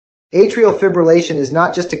Atrial fibrillation is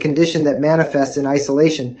not just a condition that manifests in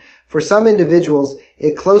isolation. For some individuals,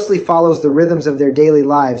 it closely follows the rhythms of their daily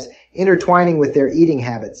lives, intertwining with their eating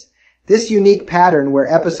habits. This unique pattern, where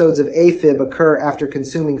episodes of AFib occur after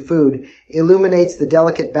consuming food, illuminates the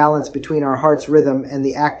delicate balance between our heart's rhythm and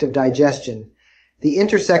the act of digestion. The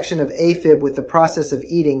intersection of AFib with the process of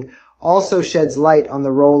eating also sheds light on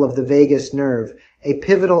the role of the vagus nerve, a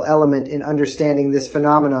pivotal element in understanding this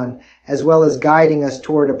phenomenon, as well as guiding us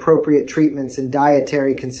toward appropriate treatments and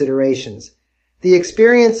dietary considerations. The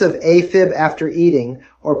experience of AFib after eating,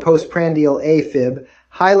 or postprandial AFib,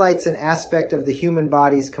 highlights an aspect of the human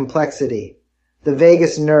body's complexity. The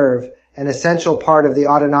vagus nerve, an essential part of the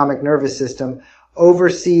autonomic nervous system,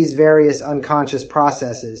 oversees various unconscious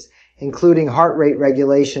processes, including heart rate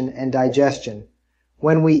regulation and digestion.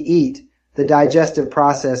 When we eat, the digestive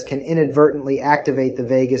process can inadvertently activate the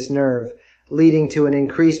vagus nerve, leading to an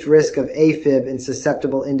increased risk of AFib in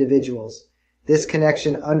susceptible individuals. This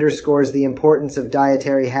connection underscores the importance of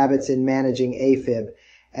dietary habits in managing AFib,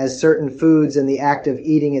 as certain foods and the act of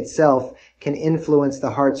eating itself can influence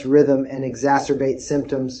the heart's rhythm and exacerbate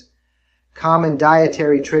symptoms. Common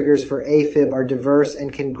dietary triggers for AFib are diverse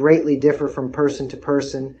and can greatly differ from person to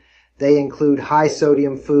person. They include high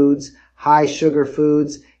sodium foods, high sugar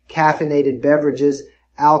foods, caffeinated beverages,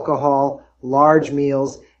 alcohol, large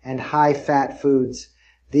meals, and high-fat foods.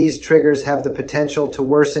 These triggers have the potential to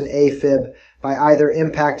worsen AFib by either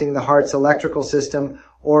impacting the heart's electrical system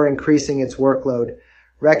or increasing its workload.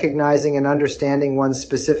 Recognizing and understanding one's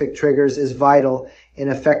specific triggers is vital in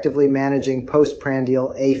effectively managing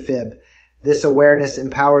postprandial AFib. This awareness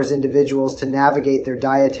empowers individuals to navigate their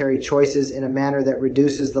dietary choices in a manner that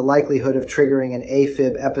reduces the likelihood of triggering an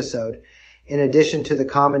AFib episode. In addition to the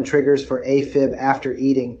common triggers for AFib after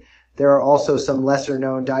eating, there are also some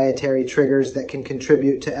lesser-known dietary triggers that can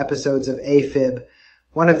contribute to episodes of AFib.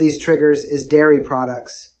 One of these triggers is dairy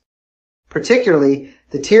products. Particularly,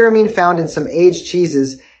 the tyramine found in some aged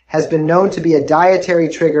cheeses has been known to be a dietary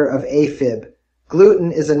trigger of AFib.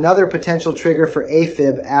 Gluten is another potential trigger for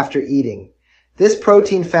AFib after eating. This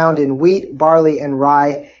protein found in wheat, barley, and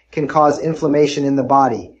rye can cause inflammation in the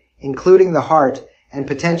body, including the heart, and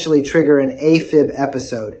potentially trigger an AFib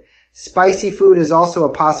episode. Spicy food is also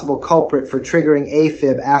a possible culprit for triggering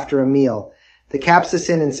AFib after a meal. The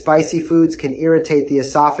capsaicin in spicy foods can irritate the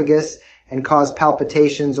esophagus and cause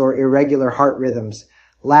palpitations or irregular heart rhythms.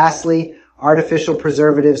 Lastly, artificial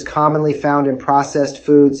preservatives commonly found in processed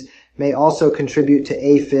foods may also contribute to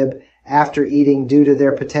AFib after eating due to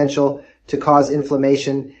their potential to cause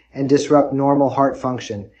inflammation and disrupt normal heart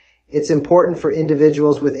function. It's important for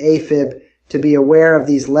individuals with AFib to be aware of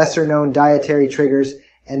these lesser-known dietary triggers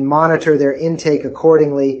and monitor their intake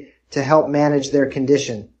accordingly to help manage their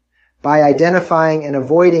condition. By identifying and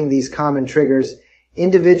avoiding these common triggers,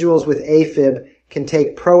 individuals with AFib can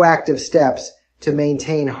take proactive steps to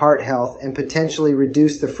maintain heart health and potentially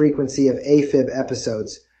reduce the frequency of AFib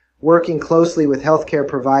episodes. Working closely with healthcare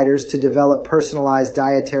providers to develop personalized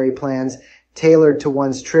dietary plans tailored to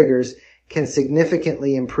one's triggers can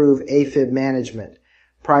significantly improve AFib management.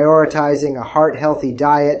 Prioritizing a heart-healthy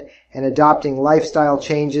diet and adopting lifestyle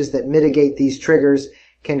changes that mitigate these triggers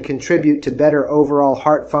can contribute to better overall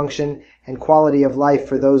heart function and quality of life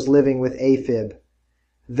for those living with AFib.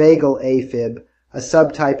 Vagal AFib, a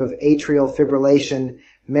subtype of atrial fibrillation,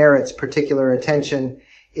 merits particular attention.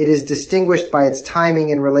 It is distinguished by its timing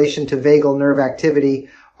in relation to vagal nerve activity,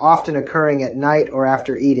 often occurring at night or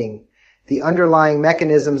after eating. The underlying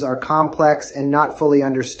mechanisms are complex and not fully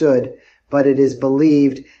understood, but it is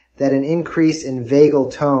believed that an increase in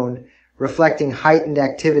vagal tone, reflecting heightened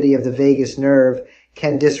activity of the vagus nerve,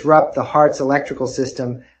 can disrupt the heart's electrical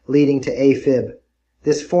system, leading to AFib.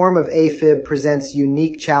 This form of AFib presents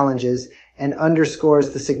unique challenges and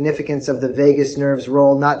underscores the significance of the vagus nerve's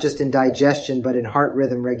role not just in digestion but in heart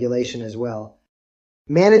rhythm regulation as well.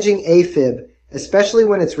 Managing AFib, especially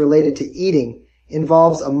when it's related to eating,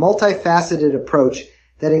 involves a multifaceted approach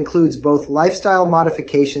that includes both lifestyle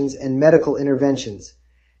modifications and medical interventions.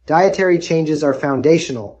 Dietary changes are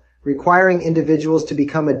foundational, requiring individuals to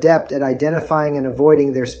become adept at identifying and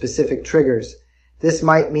avoiding their specific triggers. This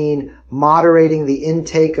might mean moderating the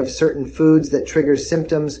intake of certain foods that trigger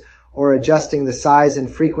symptoms or adjusting the size and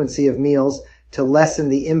frequency of meals to lessen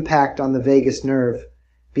the impact on the vagus nerve.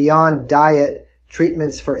 Beyond diet,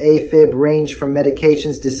 treatments for AFib range from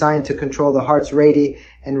medications designed to control the heart's rate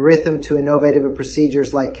and rhythm to innovative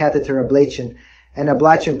procedures like catheter ablation. An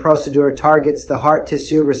ablation procedure targets the heart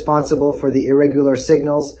tissue responsible for the irregular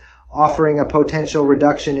signals, offering a potential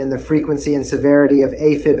reduction in the frequency and severity of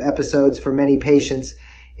AFib episodes for many patients.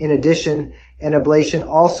 In addition, and ablation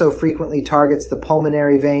also frequently targets the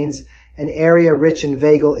pulmonary veins, an area rich in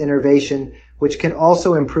vagal innervation, which can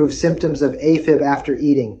also improve symptoms of AFib after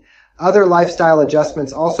eating. Other lifestyle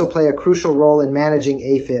adjustments also play a crucial role in managing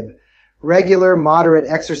AFib. Regular, moderate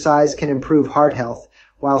exercise can improve heart health,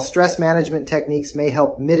 while stress management techniques may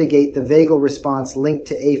help mitigate the vagal response linked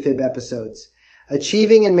to AFib episodes.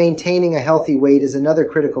 Achieving and maintaining a healthy weight is another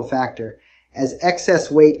critical factor, as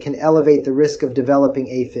excess weight can elevate the risk of developing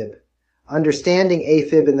AFib. Understanding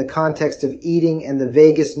AFib in the context of eating and the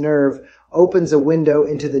vagus nerve opens a window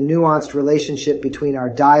into the nuanced relationship between our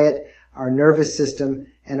diet, our nervous system,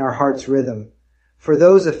 and our heart's rhythm. For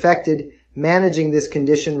those affected, managing this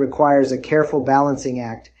condition requires a careful balancing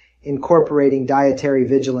act, incorporating dietary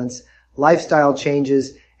vigilance, lifestyle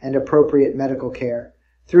changes, and appropriate medical care.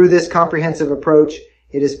 Through this comprehensive approach,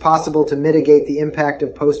 it is possible to mitigate the impact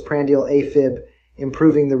of postprandial AFib,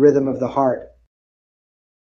 improving the rhythm of the heart.